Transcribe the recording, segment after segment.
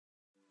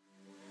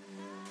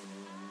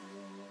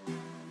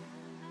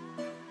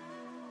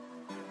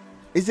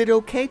Is it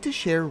okay to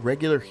share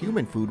regular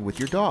human food with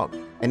your dog?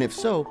 And if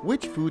so,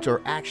 which foods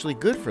are actually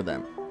good for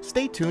them?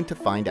 Stay tuned to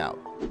find out.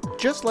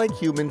 Just like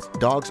humans,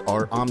 dogs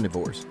are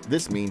omnivores.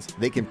 This means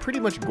they can pretty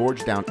much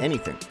gorge down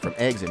anything, from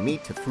eggs and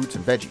meat to fruits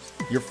and veggies.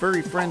 Your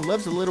furry friend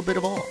loves a little bit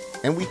of all,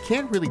 and we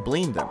can't really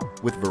blame them.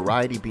 With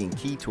variety being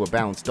key to a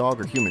balanced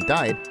dog or human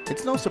diet,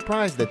 it's no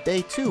surprise that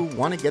they too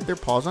want to get their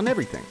paws on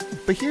everything.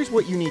 But here's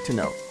what you need to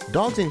know.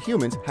 Dogs and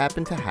humans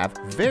happen to have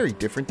very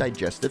different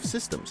digestive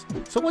systems.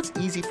 So what's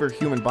easy for a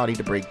human body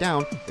to break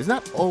down is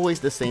not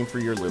always the same for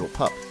your little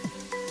pup.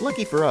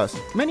 Lucky for us,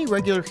 many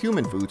regular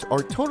human foods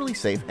are totally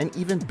safe and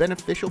even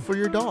beneficial for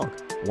your dog.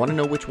 Want to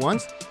know which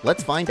ones?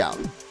 Let's find out.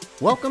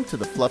 Welcome to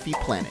the Fluffy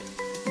Planet.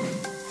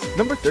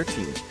 Number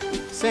 13.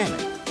 Salmon.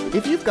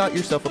 If you've got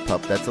yourself a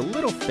pup that's a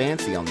little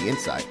fancy on the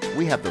inside,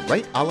 we have the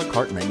right a la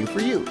carte menu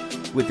for you.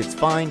 With its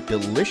fine,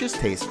 delicious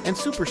taste and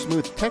super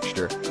smooth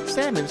texture,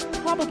 salmon is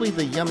probably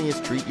the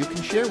yummiest treat you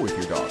can share with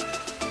your dog.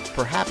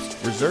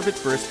 Perhaps reserve it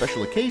for a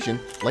special occasion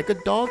like a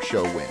dog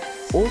show win,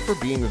 or for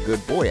being a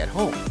good boy at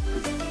home.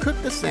 Cook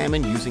the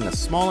salmon using a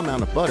small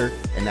amount of butter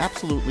and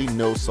absolutely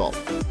no salt.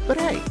 But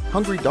hey,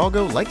 hungry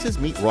doggo likes his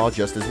meat raw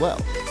just as well.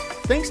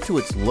 Thanks to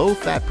its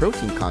low-fat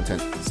protein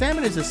content,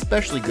 salmon is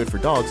especially good for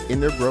dogs in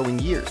their growing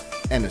years,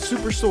 and a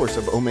super source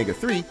of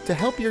omega-3 to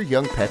help your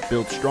young pet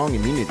build strong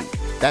immunity.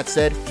 That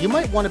said, you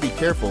might want to be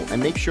careful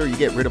and make sure you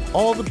get rid of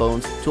all the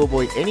bones to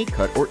avoid any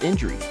cut or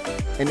injury.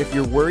 And if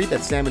you're worried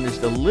that salmon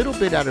is a little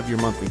bit out of your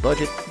monthly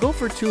budget, go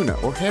for tuna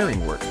or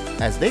herring work,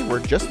 as they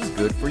work just as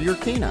good for your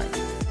canine.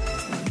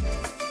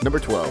 Number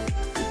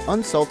 12.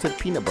 Unsalted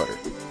peanut butter.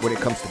 When it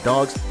comes to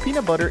dogs,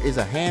 peanut butter is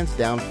a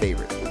hands-down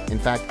favorite. In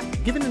fact,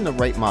 given in the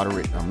right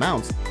moderate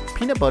amounts,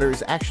 peanut butter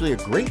is actually a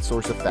great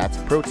source of fats,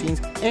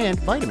 proteins, and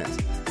vitamins.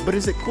 But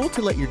is it cool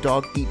to let your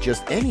dog eat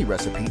just any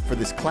recipe for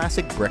this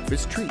classic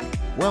breakfast treat?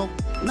 Well,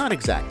 not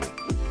exactly.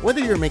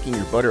 Whether you're making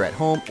your butter at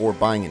home or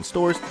buying in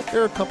stores,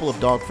 there are a couple of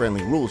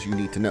dog-friendly rules you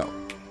need to know.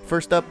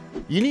 First up,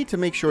 you need to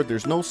make sure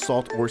there's no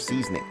salt or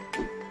seasoning.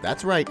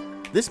 That's right,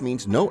 this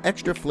means no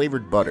extra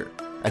flavored butter,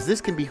 as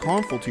this can be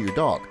harmful to your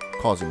dog,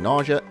 causing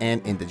nausea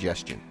and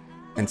indigestion.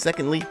 And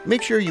secondly,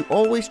 make sure you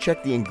always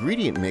check the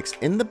ingredient mix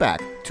in the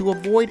back to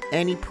avoid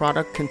any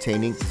product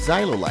containing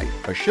xylolite,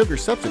 a sugar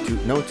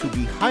substitute known to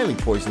be highly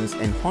poisonous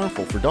and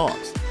harmful for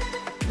dogs.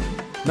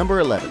 Number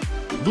 11.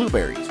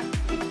 Blueberries.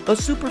 A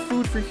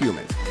superfood for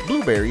humans,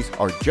 blueberries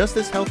are just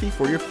as healthy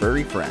for your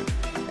furry friend.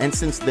 And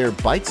since they're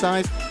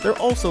bite-sized, they're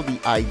also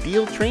the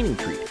ideal training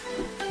treat.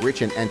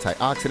 Rich in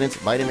antioxidants,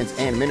 vitamins,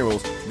 and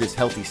minerals, this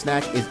healthy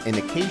snack is an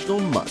occasional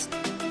must.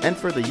 And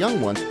for the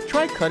young ones,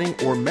 try cutting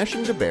or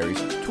meshing the berries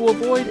to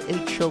avoid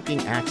a choking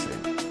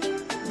accident.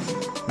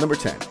 Number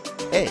 10.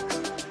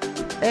 Eggs.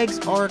 Eggs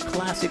are a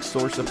classic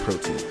source of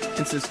protein,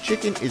 and since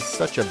chicken is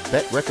such a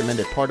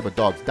vet-recommended part of a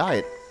dog's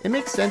diet, it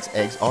makes sense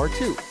eggs are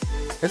too.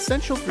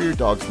 Essential for your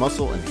dog's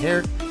muscle and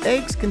hair,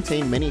 eggs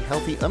contain many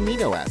healthy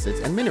amino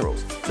acids and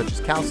minerals, such as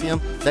calcium,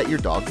 that your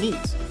dog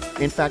needs.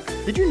 In fact,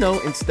 did you know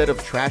instead of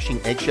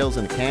trashing eggshells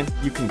in a can,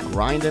 you can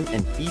grind them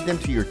and feed them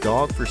to your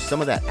dog for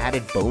some of that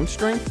added bone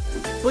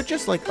strength? But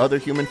just like other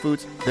human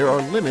foods, there are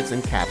limits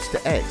and caps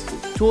to eggs.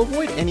 To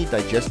avoid any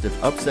digestive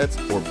upsets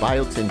or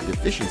biotin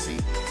deficiency,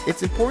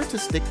 it's important to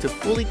stick to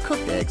fully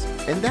cooked eggs,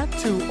 and that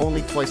too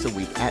only twice a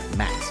week at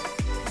max.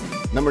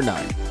 Number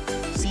 9.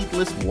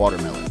 Seedless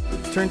Watermelon.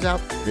 Turns out,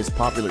 this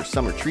popular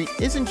summer treat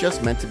isn't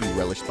just meant to be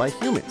relished by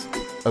humans.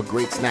 A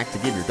great snack to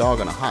give your dog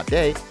on a hot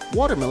day,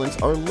 watermelons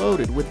are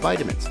loaded with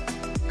vitamins.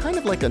 Kind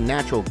of like a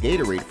natural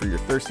Gatorade for your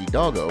thirsty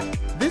doggo,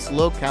 this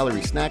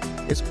low-calorie snack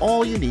is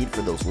all you need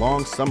for those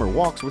long summer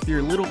walks with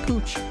your little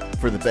pooch.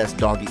 For the best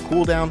doggy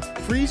cooldown,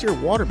 freeze your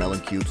watermelon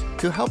cubes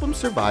to help them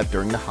survive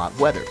during the hot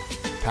weather.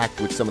 Packed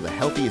with some of the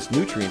healthiest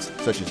nutrients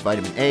such as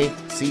vitamin A,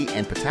 C,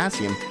 and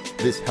potassium,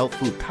 this health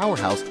food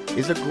powerhouse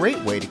is a great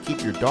way to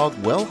keep your dog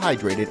well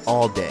hydrated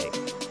all day.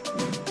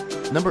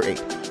 Number 8.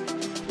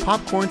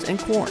 Popcorns and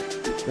corn.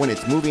 When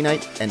it's movie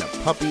night and a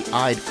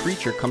puppy-eyed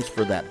creature comes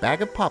for that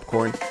bag of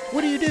popcorn,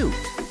 what do?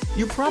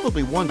 You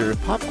probably wonder if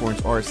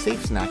popcorns are a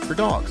safe snack for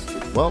dogs.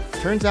 Well,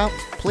 turns out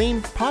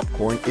plain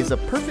popcorn is a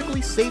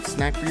perfectly safe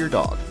snack for your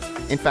dog.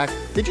 In fact,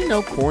 did you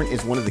know corn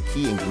is one of the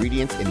key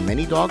ingredients in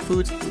many dog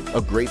foods?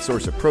 A great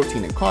source of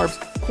protein and carbs,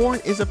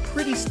 corn is a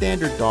pretty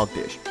standard dog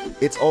dish.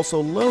 It's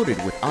also loaded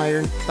with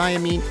iron,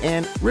 thiamine,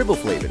 and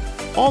riboflavin,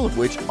 all of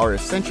which are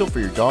essential for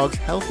your dog's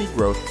healthy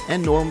growth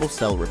and normal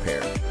cell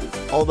repair.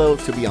 Although,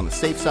 to be on the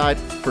safe side,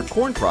 for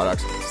corn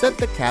products, set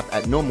the cap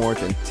at no more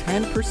than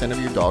 10% of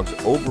your dog's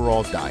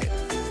overall diet.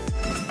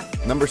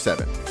 Number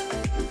 7.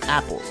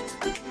 Apples.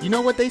 You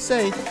know what they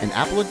say, an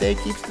apple a day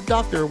keeps the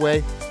doctor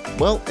away.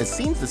 Well, it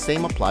seems the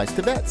same applies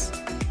to vets.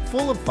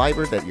 Full of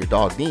fiber that your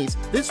dog needs,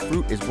 this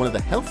fruit is one of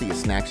the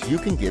healthiest snacks you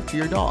can give to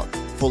your dog.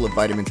 Full of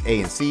vitamins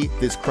A and C,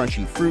 this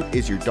crunchy fruit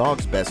is your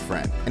dog's best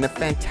friend and a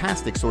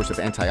fantastic source of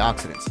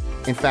antioxidants.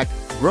 In fact,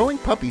 growing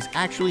puppies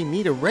actually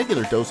need a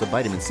regular dose of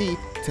vitamin C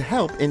to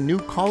help in new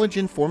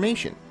collagen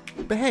formation.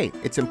 But hey,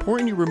 it's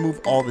important you remove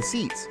all the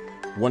seeds.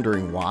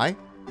 Wondering why?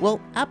 Well,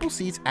 apple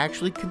seeds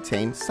actually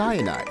contain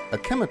cyanide, a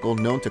chemical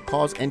known to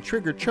cause and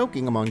trigger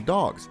choking among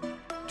dogs.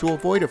 To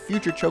avoid a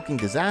future choking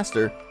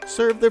disaster,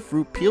 serve the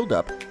fruit peeled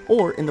up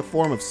or in the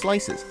form of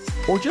slices,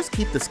 or just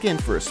keep the skin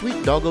for a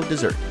sweet doggo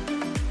dessert.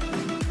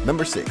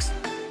 Number 6.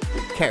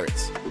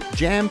 Carrots.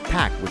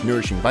 Jam-packed with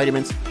nourishing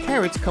vitamins,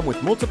 carrots come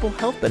with multiple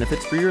health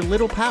benefits for your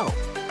little pal.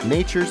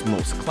 Nature's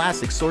most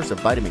classic source of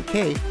vitamin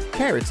K,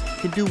 carrots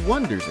can do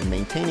wonders in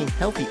maintaining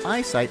healthy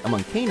eyesight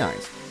among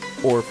canines,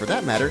 or for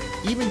that matter,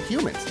 even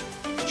humans.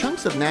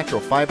 Chunks of natural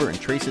fiber and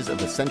traces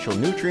of essential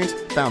nutrients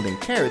found in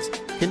carrots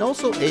can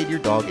also aid your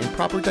dog in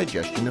proper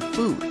digestion of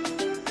food.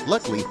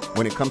 Luckily,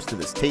 when it comes to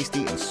this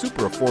tasty and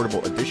super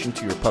affordable addition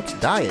to your pup's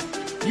diet,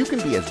 you can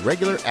be as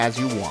regular as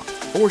you want,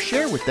 or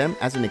share with them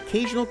as an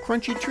occasional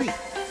crunchy treat.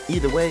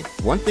 Either way,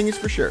 one thing is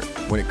for sure,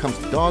 when it comes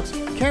to dogs,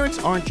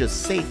 carrots aren't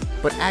just safe,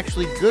 but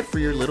actually good for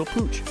your little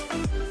pooch.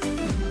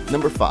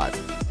 Number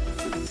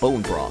 5.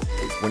 Bone broth.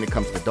 When it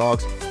comes to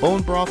dogs,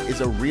 bone broth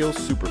is a real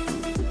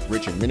superfood.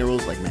 Rich in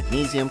minerals like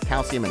magnesium,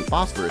 calcium, and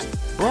phosphorus,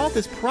 broth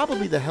is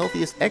probably the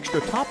healthiest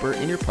extra topper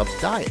in your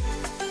pup's diet.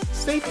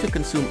 Safe to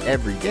consume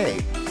every day.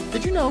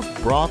 Did you know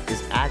broth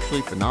is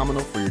actually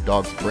phenomenal for your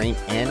dog's brain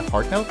and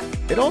heart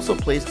health? It also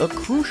plays a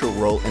crucial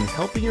role in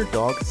helping your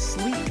dog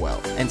sleep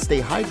well and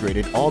stay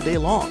hydrated all day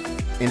long.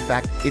 In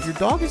fact, if your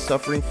dog is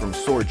suffering from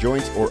sore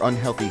joints or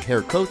unhealthy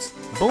hair coats,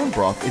 bone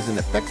broth is an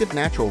effective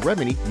natural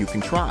remedy you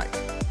can try.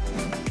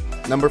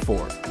 Number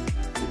 4.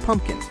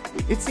 Pumpkins.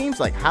 It seems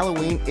like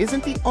Halloween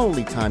isn't the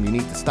only time you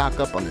need to stock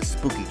up on this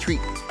spooky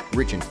treat.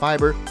 Rich in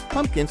fiber,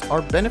 pumpkins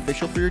are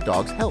beneficial for your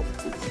dog's health.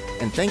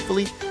 And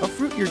thankfully, a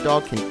fruit your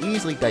dog can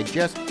easily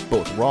digest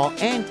both raw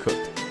and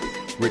cooked.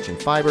 Rich in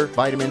fiber,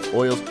 vitamins,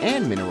 oils,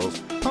 and minerals,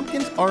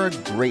 pumpkins are a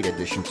great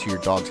addition to your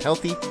dog's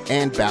healthy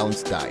and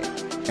balanced diet.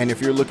 And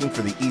if you're looking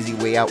for the easy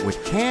way out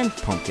with canned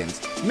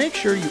pumpkins, make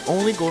sure you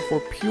only go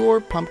for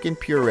pure pumpkin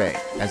puree,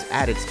 as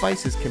added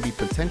spices can be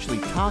potentially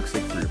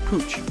toxic for your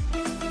pooch.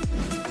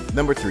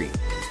 Number 3.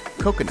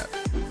 Coconut.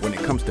 When it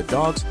comes to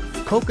dogs,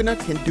 coconut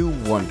can do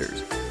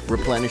wonders.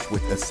 Replenished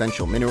with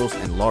essential minerals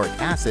and lauric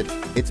acid,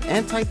 its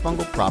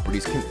antifungal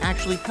properties can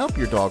actually help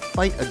your dog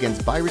fight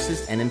against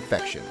viruses and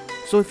infection.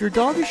 So if your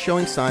dog is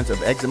showing signs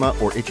of eczema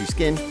or itchy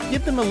skin,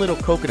 give them a little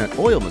coconut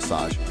oil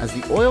massage, as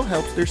the oil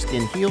helps their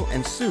skin heal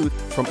and soothe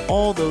from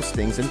all those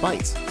stings and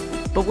bites.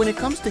 But when it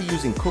comes to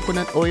using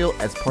coconut oil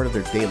as part of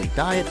their daily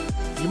diet,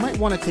 you might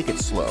want to take it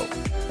slow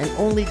and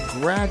only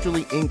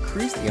gradually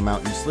increase the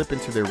amount you slip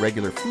into their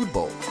regular food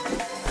bowl.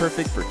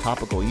 Perfect for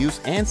topical use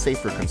and safe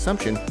for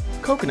consumption,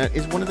 coconut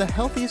is one of the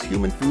healthiest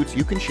human foods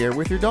you can share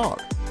with your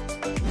dog.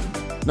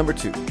 Number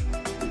 2.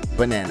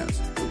 Bananas.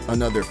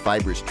 Another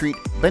fibrous treat,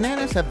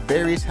 bananas have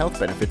various health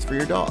benefits for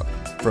your dog.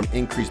 From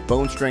increased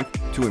bone strength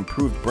to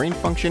improved brain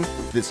function,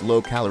 this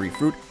low-calorie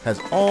fruit has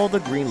all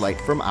the green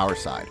light from our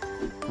side.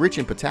 Rich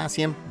in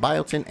potassium,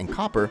 biotin, and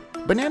copper,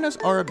 bananas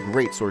are a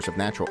great source of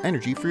natural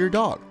energy for your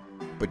dog.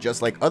 But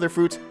just like other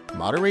fruits,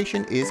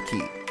 moderation is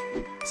key.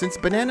 Since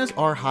bananas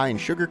are high in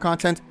sugar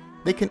content,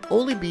 they can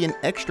only be an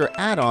extra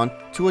add-on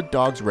to a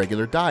dog's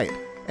regular diet,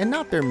 and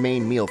not their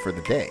main meal for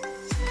the day.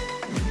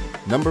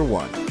 Number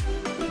 1.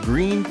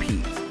 Green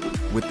peas.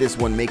 With this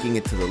one making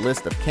it to the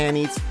list of can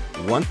eats,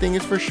 one thing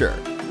is for sure.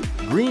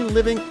 Green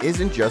living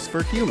isn't just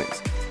for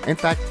humans. In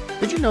fact,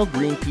 did you know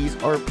green peas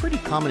are a pretty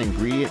common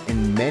ingredient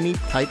in many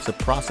types of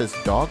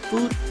processed dog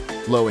food?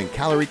 Low in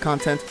calorie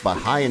content but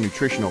high in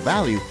nutritional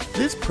value,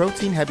 this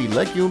protein-heavy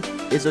legume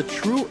is a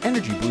true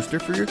energy booster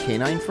for your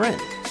canine friend.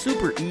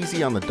 Super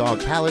easy on the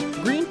dog palate,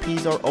 green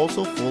peas are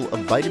also full of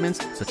vitamins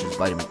such as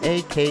vitamin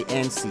A, K,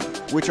 and C,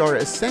 which are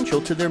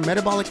essential to their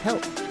metabolic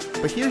health.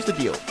 But here's the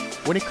deal.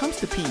 When it comes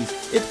to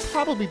peas, it's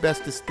probably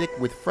best to stick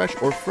with fresh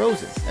or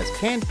frozen, as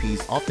canned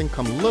peas often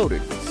come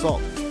loaded with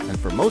salt. And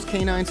for most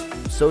canines,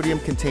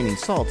 sodium-containing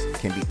salts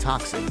can be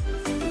toxic.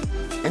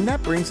 And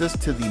that brings us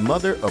to the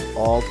mother of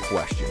all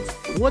questions.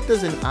 What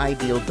does an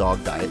ideal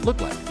dog diet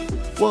look like?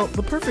 Well,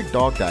 the perfect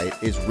dog diet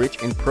is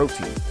rich in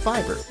protein,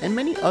 fiber, and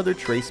many other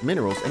trace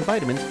minerals and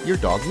vitamins your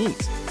dog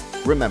needs.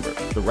 Remember,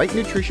 the right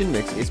nutrition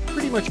mix is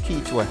pretty much key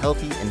to a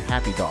healthy and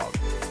happy dog.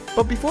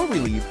 But before we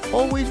leave,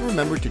 always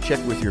remember to check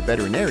with your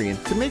veterinarian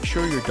to make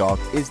sure your dog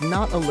is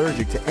not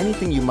allergic to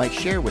anything you might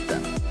share with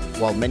them.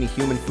 While many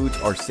human foods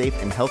are safe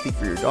and healthy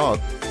for your dog,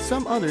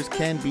 some others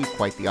can be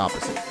quite the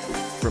opposite.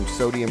 From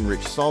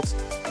sodium-rich salts,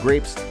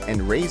 grapes,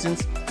 and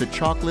raisins to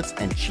chocolates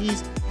and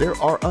cheese, there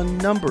are a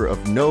number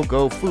of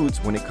no-go foods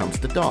when it comes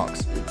to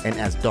dogs. And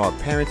as dog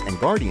parents and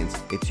guardians,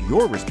 it's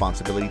your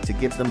responsibility to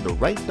give them the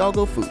right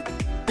doggo food.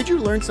 Did you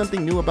learn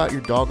something new about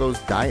your doggo's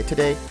diet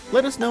today?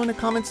 Let us know in the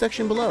comment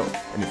section below.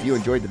 And if you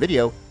enjoyed the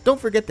video, don't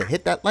forget to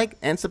hit that like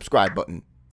and subscribe button.